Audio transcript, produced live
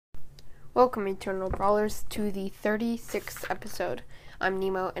Welcome, Eternal Brawlers, to the 36th episode. I'm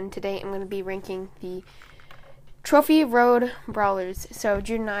Nemo, and today I'm going to be ranking the Trophy Road Brawlers. So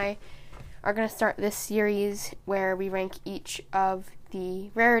Jude and I are going to start this series where we rank each of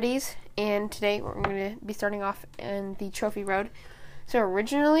the rarities, and today we're going to be starting off in the Trophy Road. So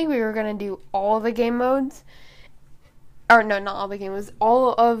originally we were going to do all the game modes, or no, not all the game modes,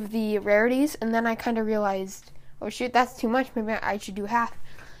 all of the rarities, and then I kind of realized, oh shoot, that's too much, maybe I should do half.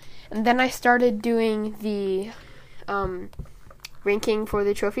 And then I started doing the ranking for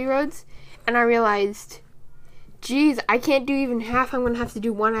the trophy roads, and I realized, geez, I can't do even half. I'm going to have to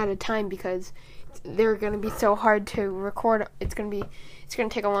do one at a time because they're going to be so hard to record. It's going to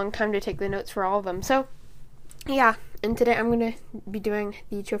take a long time to take the notes for all of them. So, yeah, and today I'm going to be doing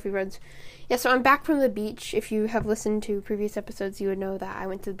the trophy roads. Yeah, so I'm back from the beach. If you have listened to previous episodes, you would know that I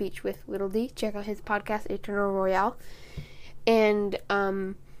went to the beach with Little D. Check out his podcast, Eternal Royale. And,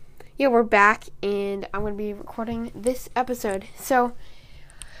 yeah, we're back, and I'm going to be recording this episode. So,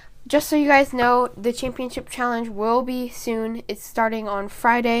 just so you guys know, the championship challenge will be soon. It's starting on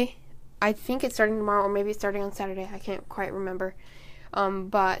Friday. I think it's starting tomorrow, or maybe it's starting on Saturday. I can't quite remember.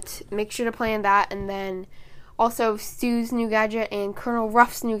 But make sure to plan that, and then also Stu's new gadget and Colonel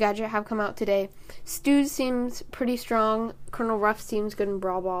Ruff's new gadget have come out today. Stu's seems pretty strong. Colonel Ruff seems good in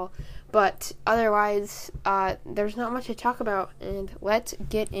Brawl Ball. But otherwise, there's not much to talk about, and let's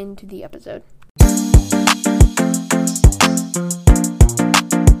get into the episode.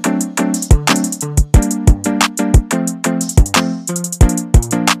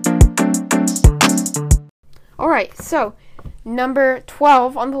 Alright, so number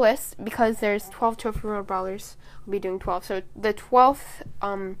 12 on the list, because there's 12 Trophy Road Brawlers, I'll be doing 12. So the 12th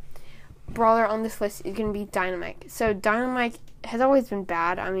brawler on this list is going to be Dynamite. So Dynamite has always been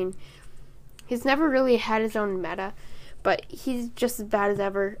bad. I mean, he's never really had his own meta, but he's just as bad as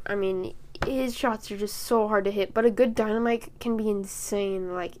ever. I mean, his shots are just so hard to hit, but a good Dynamite can be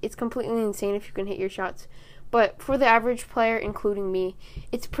insane. Like, it's completely insane if you can hit your shots. But for the average player, including me,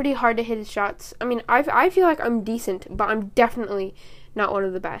 it's pretty hard to hit his shots. I mean, I feel like I'm decent, but I'm definitely not one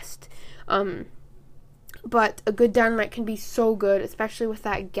of the best. But a good Dynamite can be so good, especially with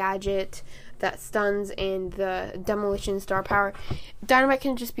that gadget that stuns and the demolition star power. Dynamite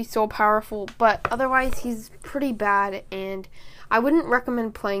can just be so powerful, but otherwise he's pretty bad, and I wouldn't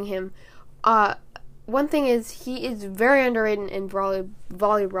recommend playing him. One thing is, he is very underrated in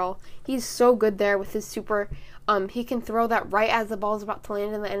volleyball. He's so good there with his super. He can throw that right as the ball is about to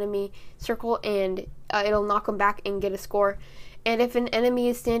land in the enemy circle, and it'll knock him back and get a score. And if an enemy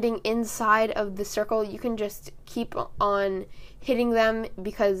is standing inside of the circle, you can just keep on hitting them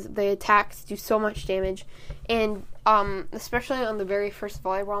because the attacks do so much damage. And especially on the very first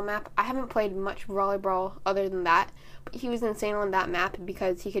volleyball map, I haven't played much volleyball other than that, but he was insane on that map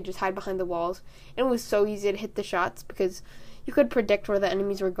because he could just hide behind the walls. And it was so easy to hit the shots because you could predict where the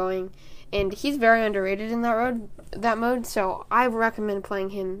enemies were going. And he's very underrated in that mode, so I recommend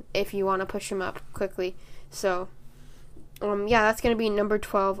playing him if you want to push him up quickly. So, yeah, that's going to be number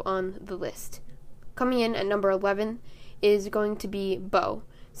 12 on the list. Coming in at number 11 is going to be Bo.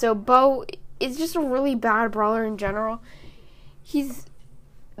 So Bo is just a really bad brawler in general.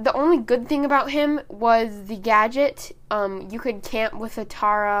 The only good thing about him was the gadget. You could camp with a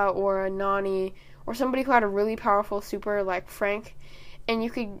Tara or a Nani or somebody who had a really powerful super like Frank, and you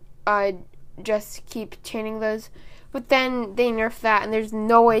could just keep chaining those. But then they nerfed that, and there's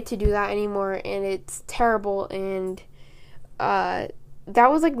no way to do that anymore, and it's terrible. And that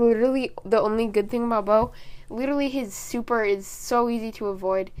was like literally the only good thing about Bo. Literally, his super is so easy to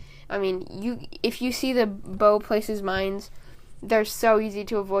avoid. I mean, if you see the Bo places mines, they're so easy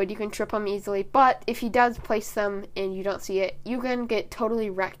to avoid. You can trip them easily. But if he does place them and you don't see it, you can get totally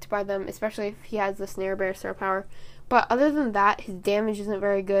wrecked by them, especially if he has the Snare Bear star power. But other than that, his damage isn't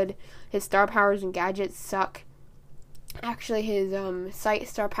very good. His star powers and gadgets suck. Actually, his sight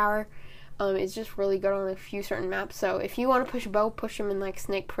star power is just really good on a few certain maps. So if you want to push Bo, push him in like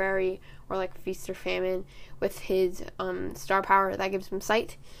Snake Prairie or like Feast or Famine with his star power. That gives him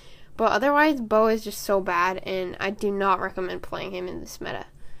sight. But otherwise, Bo is just so bad, and I do not recommend playing him in this meta.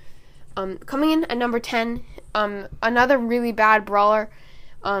 Coming in at number 10, another really bad brawler,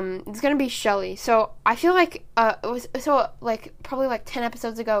 it's going to be Shelly. So I feel like probably like 10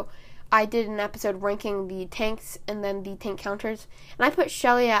 episodes ago, I did an episode ranking the tanks and then the tank counters, and I put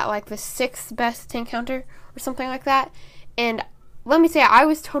Shelly at like the 6th best tank counter or something like that. And let me say, I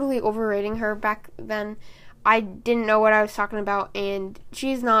was totally overrating her back then. I didn't know what I was talking about, and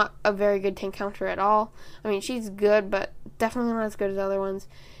she's not a very good tank counter at all. I mean, she's good, but definitely not as good as other ones.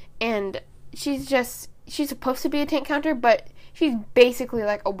 And she's supposed to be a tank counter, but she's basically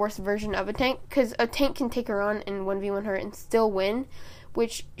like a worse version of a tank, because a tank can take her on and 1v1 her and still win,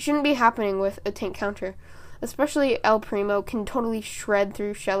 which shouldn't be happening with a tank counter. Especially El Primo can totally shred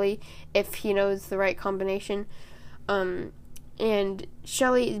through Shelly if he knows the right combination. And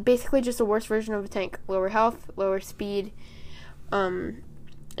Shelly is basically just a worse version of a tank. Lower health, lower speed, and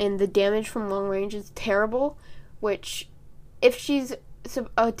the damage from long range is terrible, which if she's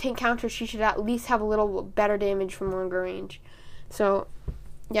a tank counter, she should at least have a little better damage from longer range. So,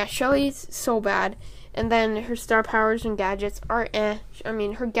 yeah, Shelly's so bad. And then her star powers and gadgets are I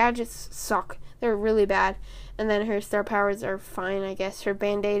mean, her gadgets suck. They're really bad. And then her star powers are fine, I guess. Her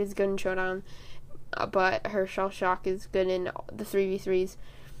Band-Aid is good in Showdown, but her Shell Shock is good in the 3v3s.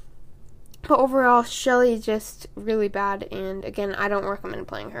 But overall, Shelly is just really bad, and again, I don't recommend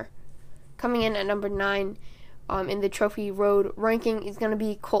playing her. Coming in at number 9 in the Trophy Road ranking is going to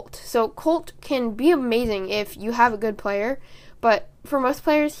be Colt. So Colt can be amazing if you have a good player, but for most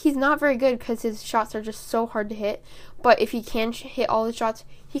players, he's not very good because his shots are just so hard to hit. But if he can hit all the shots,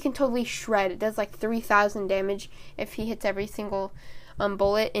 he can totally shred. It does like 3,000 damage if he hits every single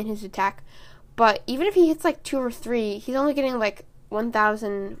bullet in his attack. But even if he hits like 2 or 3, he's only getting like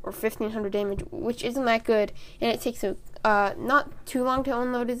 1,000 or 1,500 damage, which isn't that good. And it takes not too long to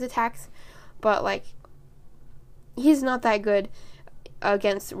unload his attacks, but like he's not that good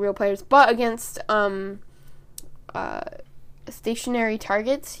against real players. But against stationary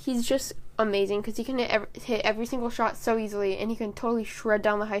targets, he's just amazing because he can hit every single shot so easily, and he can totally shred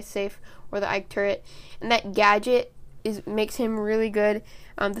down the high safe or the Ike turret. And that gadget makes him really good.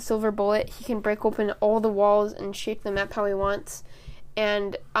 The silver bullet, he can break open all the walls and shape the map how he wants.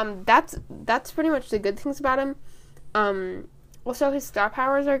 And that's pretty much the good things about him. Also, his star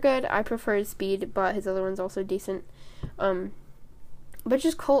powers are good. I prefer his speed, but his other one's also decent. But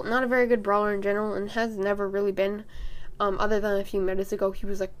just Colt, not a very good brawler in general, and has never really been. Other than a few metas ago, he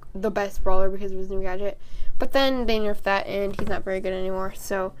was like the best brawler because of his new gadget. But then they nerfed that, and he's not very good anymore.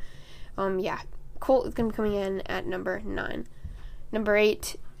 So, yeah, Colt is going to be coming in at number 9. Number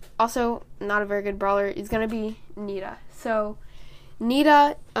 8, also not a very good brawler, is going to be Nita. So,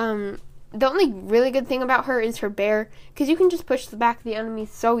 Nita, the only really good thing about her is her bear, because you can just push the back of the enemy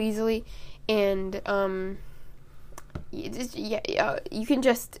so easily, and you can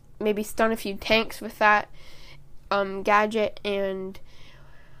just maybe stun a few tanks with that gadget. And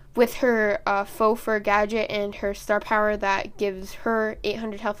with her faux fur gadget and her star power that gives her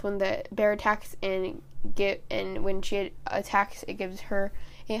 800 health when the bear attacks, and when she attacks it gives her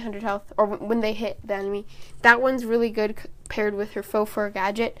 800 health, or when they hit the enemy. That one's really good paired with her faux fur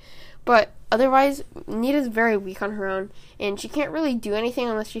gadget. But otherwise, Nita's very weak on her own, and she can't really do anything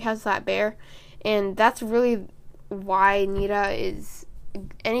unless she has that bear. And that's really why Nita is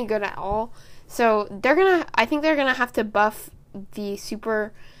any good at all. So I think they're gonna have to buff the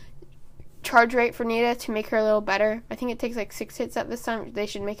super charge rate for Nita to make her a little better. I think it takes like 6 hits at this time. They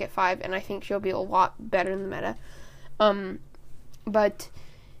should make it 5, and I think she'll be a lot better in the meta. But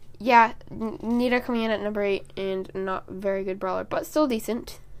yeah, Nita coming in at number 8, and not very good brawler, but still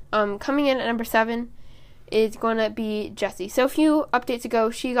decent. Coming in at number 7 is going to be Jessie. So a few updates ago,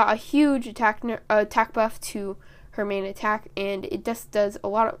 she got a huge attack buff to her main attack, and it just does a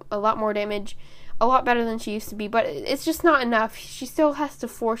lot more damage, a lot better than she used to be. But it's just not enough. She still has to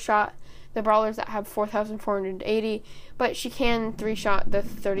 4-shot the brawlers that have 4,480, but she can 3-shot the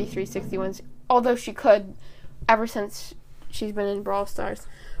 3360 ones, although she could ever since she's been in Brawl Stars.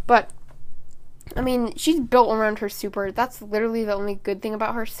 But I mean, she's built around her super. That's literally the only good thing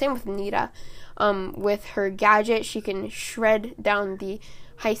about her. Same with Nita. With her gadget, she can shred down the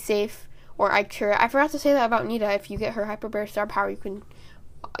high safe or Ike turret. I forgot to say that about Nita. If you get her Hyper Bear star power,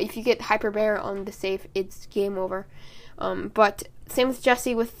 if you get Hyper Bear on the safe, it's game over. But same with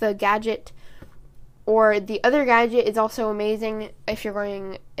Jessie with the gadget. Or the other gadget is also amazing if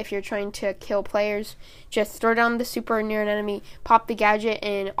you're trying to kill players. Just throw down the super near an enemy, pop the gadget,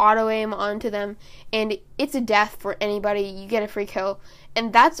 and auto aim onto them, and it's a death for anybody. You get a free kill,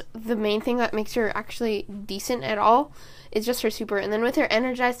 and that's the main thing that makes her actually decent at all. Is just her super. And then with her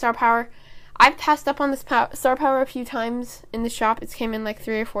energized star power, I've passed up on this star power a few times in the shop. It's came in like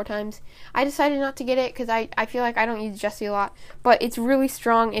 3 or 4 times. I decided not to get it because I feel like I don't use Jessie a lot, but it's really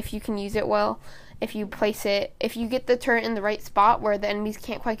strong if you can use it well. If you place it, if you get the turret in the right spot where the enemies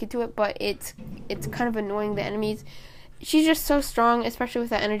can't quite get to it, but it's kind of annoying the enemies. She's just so strong, especially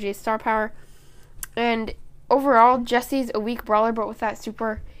with that energy star power. And overall, Jessie's a weak brawler, but with that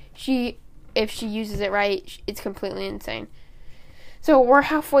super, if she uses it right, it's completely insane. So we're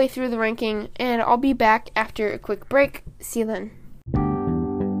halfway through the ranking, and I'll be back after a quick break. See you then.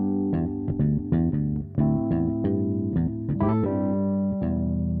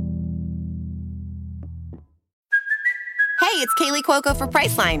 it's Kaylee Cuoco for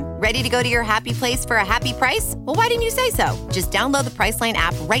Priceline. Ready to go to your happy place for a happy price? Well, why didn't you say so? Just download the Priceline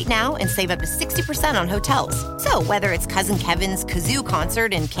app right now and save up to 60% on hotels. So whether it's Cousin Kevin's Kazoo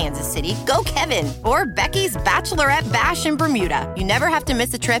Concert in Kansas City, go Kevin, or Becky's Bachelorette Bash in Bermuda, you never have to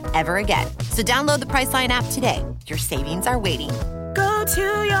miss a trip ever again. So download the Priceline app today. Your savings are waiting. Go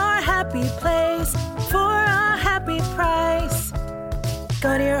to your happy place for a happy price.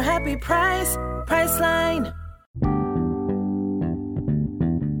 Go to your happy price, Priceline.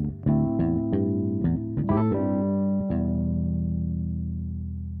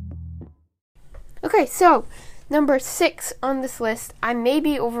 Okay, so number 6 on this list, I may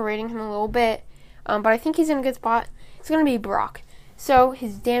be overrating him a little bit, but I think he's in a good spot. It's going to be Brock. So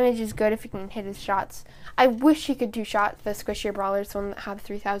his damage is good if he can hit his shots. I wish he could 2-shot the squishier brawlers, the one that have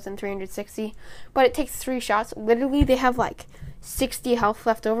 3,360, but it takes 3 shots. Literally, they have like 60 health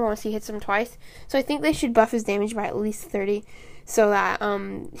left over once he hits them twice. So I think they should buff his damage by at least 30 so that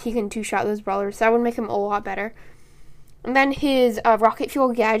he can 2-shot those brawlers. That would make him a lot better. And then his rocket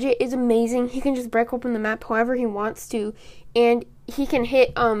fuel gadget is amazing. He can just break open the map however he wants to, and he can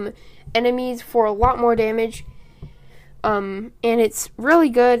hit enemies for a lot more damage. And it's really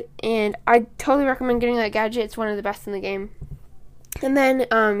good, and I totally recommend getting that gadget. It's one of the best in the game. And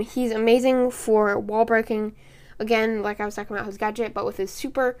then he's amazing for wall breaking. Again, like I was talking about his gadget, but with his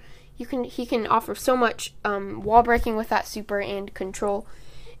super, he can offer so much wall breaking with that super and control.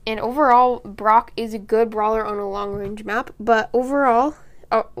 And overall, Brock is a good brawler on a long-range map. But overall,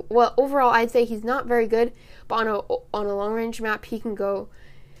 I'd say he's not very good. But on a long-range map, he can go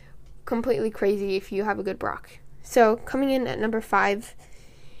completely crazy if you have a good Brock. So coming in at number 5,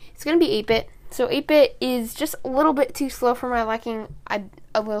 it's going to be 8-Bit. So 8-Bit is just a little bit too slow for my liking.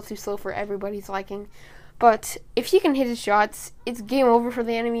 A little too slow for everybody's liking. But if he can hit his shots, it's game over for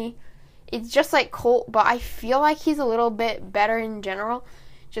the enemy. It's just like Colt, but I feel like he's a little bit better in general.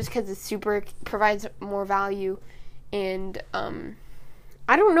 Just because the super provides more value. And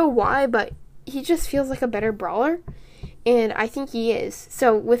I don't know why, but he just feels like a better brawler. And I think he is.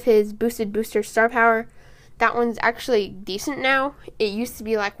 So with his boosted booster star power, that one's actually decent now. It used to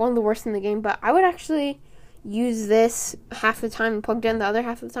be like one of the worst in the game, but I would actually use this half the time and plugged in the other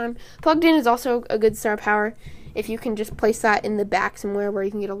half of the time. Plugged in is also a good star power if you can just place that in the back somewhere where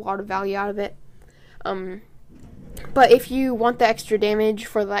you can get a lot of value out of it. But if you want the extra damage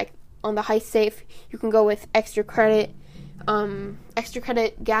for like on the heist safe, you can go with extra credit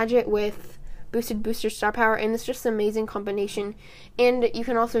gadget with boosted booster star power, and it's just an amazing combination. And you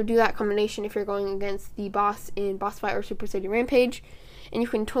can also do that combination if you're going against the boss in Boss Fight or Super City Rampage, and you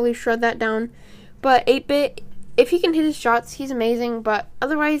can totally shred that down. But 8-Bit, if he can hit his shots, he's amazing, but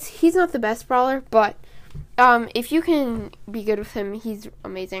otherwise, he's not the best brawler, but if you can be good with him, he's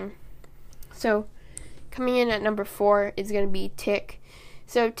amazing. So coming in at number 4 is going to be Tick.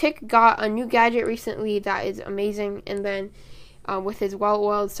 So Tick got a new gadget recently that is amazing, and then with his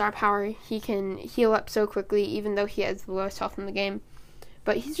well-oiled star power, he can heal up so quickly, even though he has the lowest health in the game.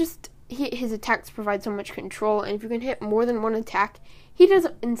 But his attacks provide so much control, and if you can hit more than one attack, he does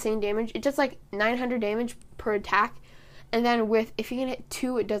insane damage. It does like 900 damage per attack, and then if you can hit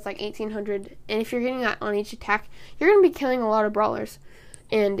 2, it does like 1800. And if you're getting that on each attack, you're going to be killing a lot of brawlers.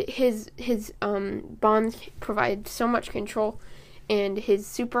 And his bombs provide so much control, and his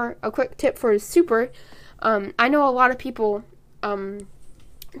super. A quick tip for his super: I know a lot of people.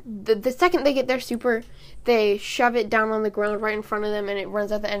 The second they get their super, they shove it down on the ground right in front of them, and it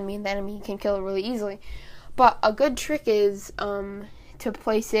runs at the enemy, and the enemy can kill it really easily. But a good trick is to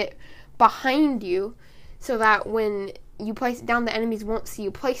place it behind you, so that when you place it down, the enemies won't see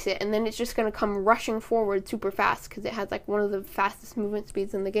you place it, and then it's just going to come rushing forward super fast, because it has like one of the fastest movement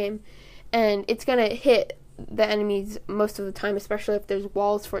speeds in the game, and it's going to hit the enemies most of the time, especially if there's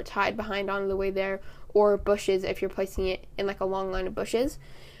walls for it to hide behind on the way there, or bushes if you're placing it in like a long line of bushes.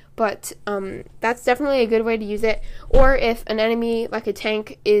 But that's definitely a good way to use it. Or if an enemy like a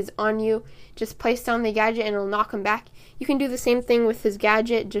tank is on you, just place down the gadget and it'll knock him back. You can do the same thing with his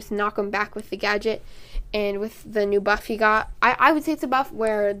gadget, just knock him back with the gadget. And with the new buff he got, I would say it's a buff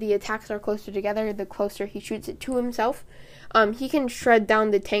where the attacks are closer together, the closer he shoots it to himself. He can shred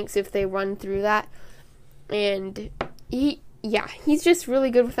down the tanks if they run through that. And he's just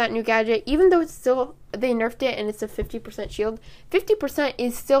really good with that new gadget. Even though it's still, they nerfed it and it's a 50% shield, 50%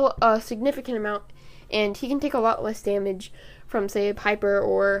 is still a significant amount, and he can take a lot less damage from, say, a Piper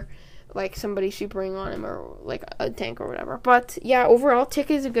or like somebody supering on him, or like a tank or whatever. But yeah, overall, Tick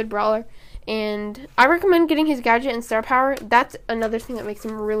is a good brawler, and I recommend getting his gadget and star power. That's another thing that makes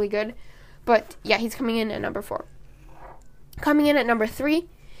him really good. But yeah, he's coming in at number 4. Coming in at number 3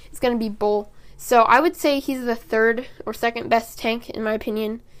 is going to be Bull. So I would say he's the third or second best tank, in my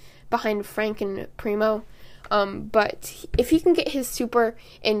opinion, behind Frank and Primo. But if he can get his super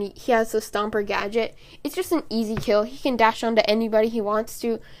and he has the Stomper gadget, it's just an easy kill. He can dash onto anybody he wants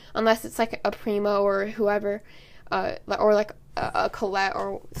to, unless it's like a Primo or whoever, or like a Colette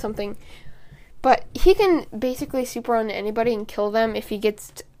or something. But he can basically super onto anybody and kill them if he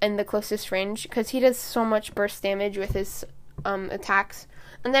gets in the closest range, because he does so much burst damage with his attacks.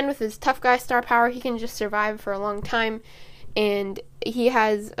 And then with his Tough Guy star power, he can just survive for a long time. And he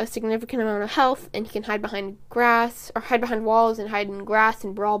has a significant amount of health, and he can hide behind grass, or hide behind walls and hide in grass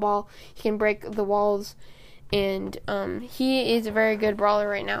and Brawl Ball. He can break the walls, and he is a very good brawler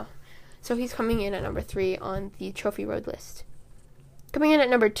right now. So he's coming in at number 3 on the Trophy Road list. Coming in at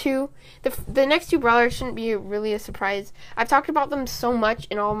number 2, the next 2 brawlers shouldn't be really a surprise. I've talked about them so much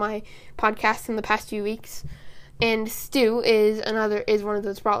in all my podcasts in the past few weeks, and Stu is one of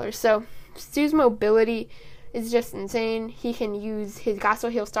those brawlers. So Stu's mobility is just insane. He can use his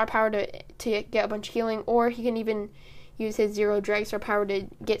Gasso Heal star power to get a bunch of healing, or he can even use his Zero Drag star power to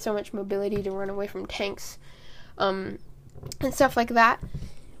get so much mobility to run away from tanks, and stuff like that.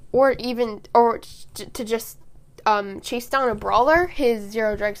 Or to just chase down a brawler. His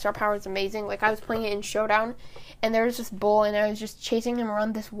Zero Drag star power is amazing. Like, I was playing it in Showdown, and there was this bull, and I was just chasing him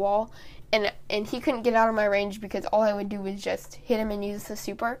around this wall, and he couldn't get out of my range because all I would do was just hit him and use the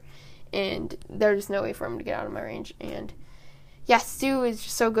super. And there's no way for him to get out of my range. And yeah, Stu is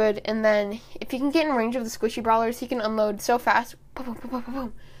just so good. And then if he can get in range of the squishy brawlers, he can unload so fast, boom, boom, boom, boom,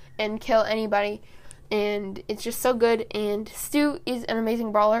 boom, and kill anybody. And it's just so good. And Stu is an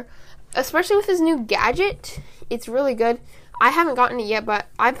amazing brawler, especially with his new gadget. It's really good. I haven't gotten it yet, but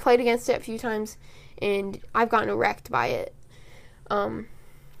I've played against it a few times, and I've gotten wrecked by it.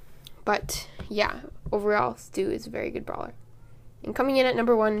 But yeah, overall, Stu is a very good brawler. And coming in at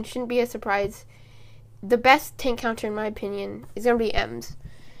number 1, shouldn't be a surprise. The best tank counter, in my opinion, is going to be Ems.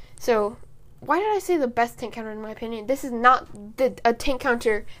 So, why did I say the best tank counter, in my opinion? This is not a tank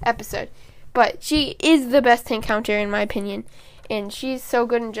counter episode. But she is the best tank counter, in my opinion. And she's so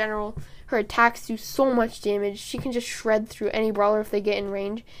good in general. Her attacks do so much damage. She can just shred through any brawler if they get in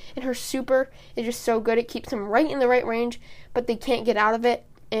range. And her super is just so good. It keeps them right in the right range, but they can't get out of it.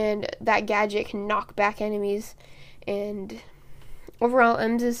 And that gadget can knock back enemies. And overall,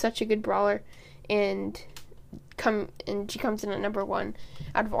 Ems is such a good brawler, and she comes in at number 1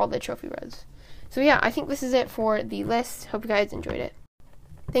 out of all the trophy roads. So yeah, I think this is it for the list. Hope you guys enjoyed it.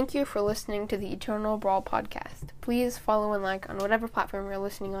 Thank you for listening to the Eternal Brawl podcast. Please follow and like on whatever platform you're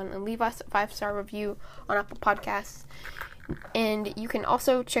listening on, and leave us a 5-star review on Apple Podcasts. And you can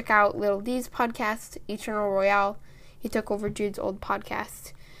also check out Little D's podcast, Eternal Royale. He took over Jude's old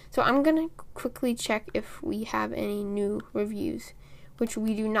podcast. So I'm going to quickly check if we have any new reviews, which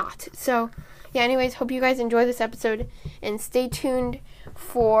we do not. So, yeah, anyways, hope you guys enjoy this episode, and stay tuned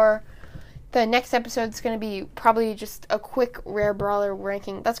for the next episode. It's going to be probably just a quick rare brawler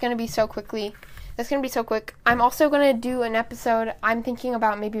ranking. That's going to be so quick. I'm also going to do an episode. I'm thinking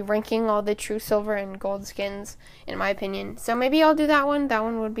about maybe ranking all the true silver and gold skins, in my opinion. So maybe I'll do that one. That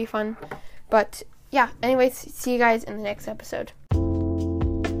one would be fun. But, yeah, anyways, see you guys in the next episode.